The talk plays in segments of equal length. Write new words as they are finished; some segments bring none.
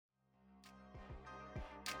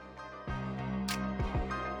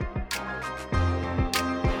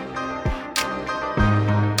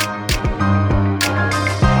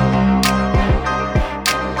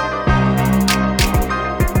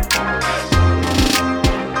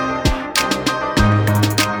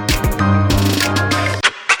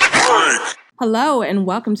Hello and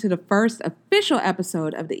welcome to the first official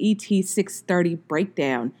episode of the ET 630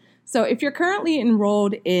 Breakdown. So if you're currently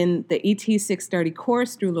enrolled in the ET 630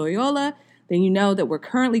 course through Loyola, then you know that we're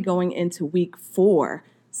currently going into week 4.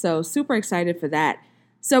 So super excited for that.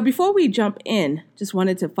 So before we jump in, just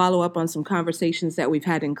wanted to follow up on some conversations that we've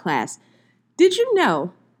had in class. Did you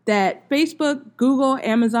know that Facebook, Google,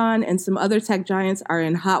 Amazon, and some other tech giants are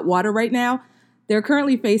in hot water right now? They're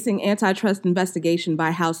currently facing antitrust investigation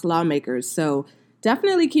by House lawmakers, so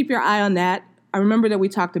definitely keep your eye on that. I remember that we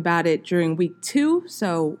talked about it during week 2,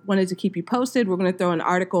 so wanted to keep you posted. We're going to throw an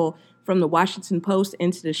article from the Washington Post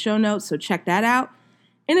into the show notes, so check that out.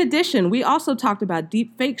 In addition, we also talked about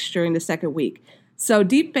deep fakes during the second week. So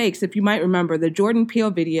deep fakes, if you might remember, the Jordan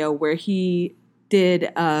Peele video where he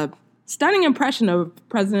did a stunning impression of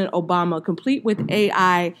President Obama, complete with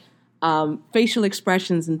AI facial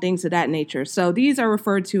expressions and things of that nature. So these are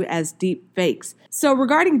referred to as deep fakes. So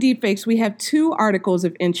regarding deep fakes, we have 2 articles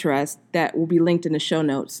of interest that will be linked in the show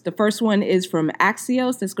notes. The first one is from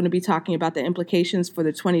Axios that's going to be talking about the implications for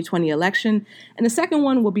the 2020 election. And the second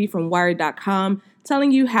one will be from Wired.com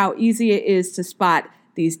telling you how easy it is to spot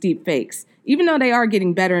these deep fakes, even though they are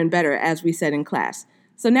getting better and better, as we said in class.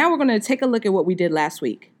 So now we're going to take a look at what we did last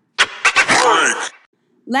week.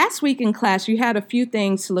 Last week in class, you had a few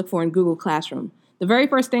things to look for in Google Classroom. The very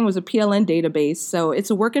first thing was a PLN database, so it's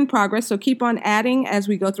a work in progress, so keep on adding as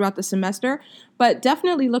we go throughout the semester, but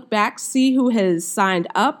definitely look back, see who has signed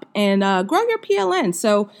up, and grow your PLN.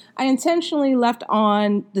 So I intentionally left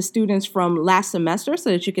on the students from last semester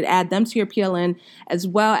so that you could add them to your PLN, as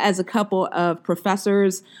well as a couple of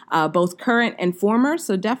professors, both current and former,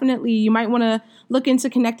 so definitely you might want to look into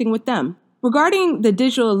connecting with them. Regarding the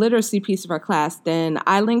digital literacy piece of our class, then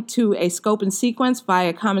I linked to a scope and sequence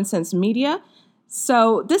via Common Sense Media.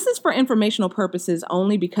 So this is for informational purposes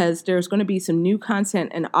only because there's going to be some new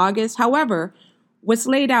content in August. However, what's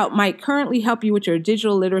laid out might currently help you with your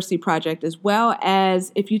digital literacy project, as well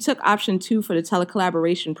as if you took option 2 for the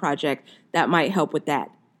telecollaboration project, that might help with that.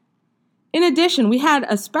 In addition, we had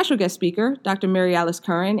a special guest speaker, Dr. Mary Alice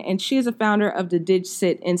Curran, and she is a founder of the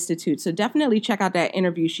DigCit Institute. So definitely check out that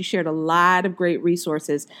interview. She shared a lot of great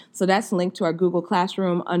resources. So that's linked to our Google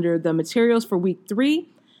Classroom under the materials for week 3.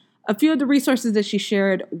 A few of the resources that she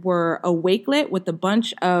shared were a Wakelet with a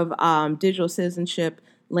bunch of digital citizenship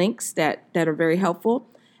links that are very helpful,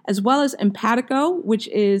 as well as Empatico, which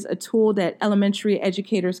is a tool that elementary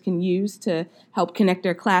educators can use to help connect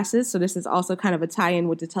their classes. So this is also kind of a tie-in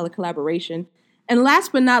with the telecollaboration. And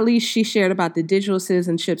last but not least, she shared about the Digital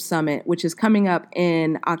Citizenship Summit, which is coming up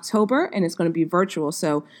in October, and it's going to be virtual.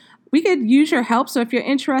 So we could use your help. So if you're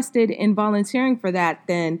interested in volunteering for that,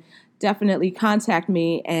 then definitely contact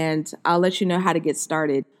me, and I'll let you know how to get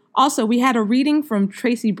started. Also, we had a reading from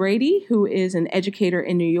Tracy Brady, who is an educator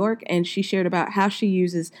in New York, and she shared about how she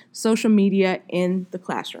uses social media in the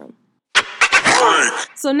classroom.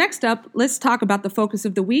 So next up, let's talk about the focus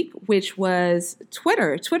of the week, which was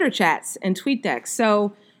Twitter chats, and TweetDeck.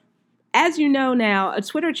 So as you know now, a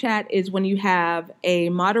Twitter chat is when you have a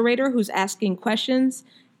moderator who's asking questions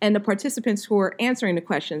and the participants who are answering the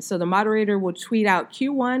questions. So the moderator will tweet out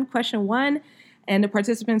Q1, question 1, and the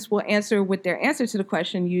participants will answer with their answer to the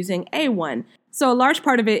question using A1. So a large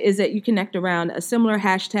part of it is that you connect around a similar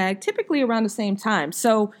hashtag, typically around the same time.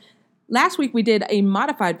 So last week we did a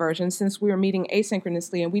modified version since we were meeting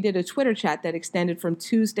asynchronously, and we did a Twitter chat that extended from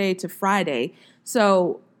Tuesday to Friday.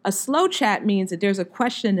 So a slow chat means that there's a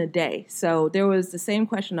question a day. So there was the same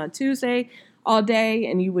question on Tuesday all day,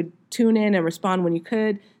 and you would tune in and respond when you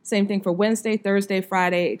could. Same thing for Wednesday, Thursday,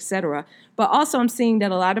 Friday, etc. But also I'm seeing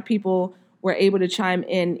that a lot of people were able to chime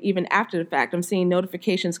in even after the fact. I'm seeing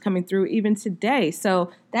notifications coming through even today.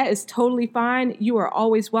 So that is totally fine. You are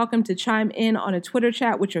always welcome to chime in on a Twitter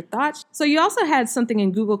chat with your thoughts. So you also had something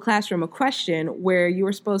in Google Classroom, a question where you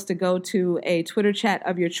were supposed to go to a Twitter chat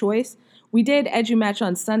of your choice. We did EduMatch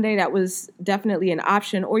on Sunday. That was definitely an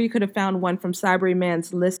option, or you could have found one from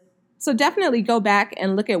Cyberyman's list. So definitely go back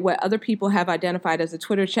and look at what other people have identified as a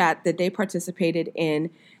Twitter chat that they participated in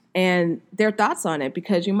and their thoughts on it,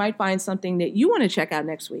 because you might find something that you want to check out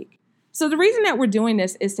next week. So the reason that we're doing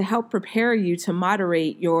this is to help prepare you to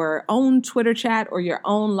moderate your own Twitter chat or your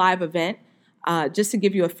own live event, just to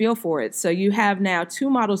give you a feel for it. So you have now 2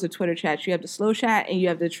 models of Twitter chats. You have the slow chat and you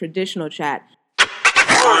have the traditional chat.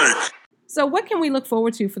 So what can we look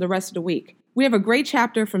forward to for the rest of the week? We have a great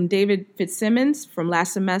chapter from David Fitzsimmons from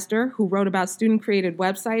last semester who wrote about student-created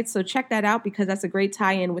websites. So check that out because that's a great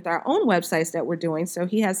tie-in with our own websites that we're doing. So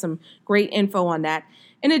he has some great info on that.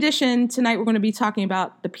 In addition, tonight we're going to be talking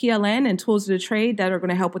about the PLN and tools of the trade that are going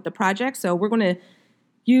to help with the project. So we're going to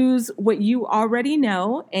use what you already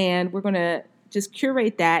know, and we're going to just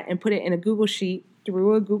curate that and put it in a Google Sheet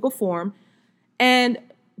through a Google form. And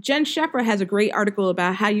Jen Sheffer has a great article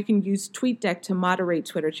about how you can use TweetDeck to moderate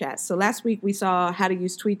Twitter chats. So last week we saw how to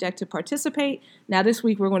use TweetDeck to participate. Now this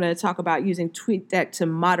week we're going to talk about using TweetDeck to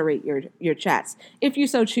moderate your chats, if you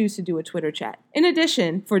so choose to do a Twitter chat. In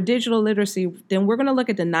addition, for digital literacy, then we're going to look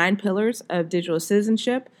at the 9 pillars of digital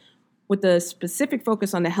citizenship with a specific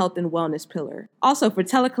focus on the health and wellness pillar. Also, for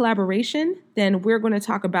telecollaboration, then we're going to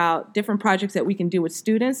talk about different projects that we can do with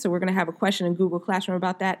students. So we're going to have a question in Google Classroom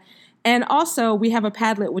about that. And also, we have a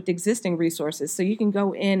Padlet with existing resources. So you can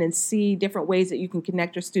go in and see different ways that you can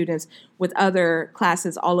connect your students with other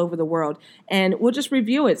classes all over the world. And we'll just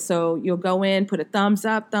review it. So you'll go in, put a thumbs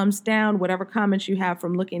up, thumbs down, whatever comments you have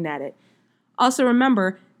from looking at it. Also,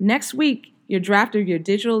 remember, next week, your draft of your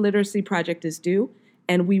digital literacy project is due,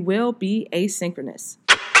 and we will be asynchronous.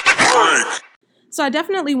 So I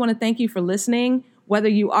definitely want to thank you for listening. Whether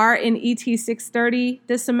you are in ET 630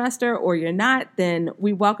 this semester or you're not, then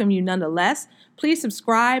we welcome you nonetheless. Please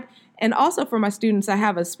subscribe. And also for my students, I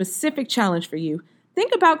have a specific challenge for you.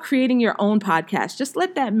 Think about creating your own podcast. Just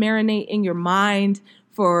let that marinate in your mind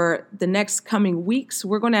for the next coming weeks.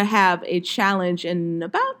 We're going to have a challenge in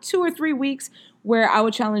about 2 or 3 weeks where I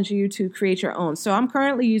would challenge you to create your own. So I'm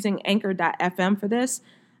currently using Anchor.fm for this.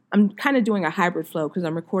 I'm kind of doing a hybrid flow because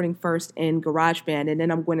I'm recording first in GarageBand, and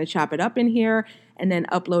then I'm going to chop it up in here and then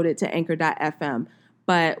upload it to Anchor.fm.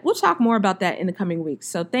 But we'll talk more about that in the coming weeks.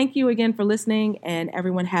 So thank you again for listening, and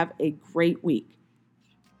everyone have a great week.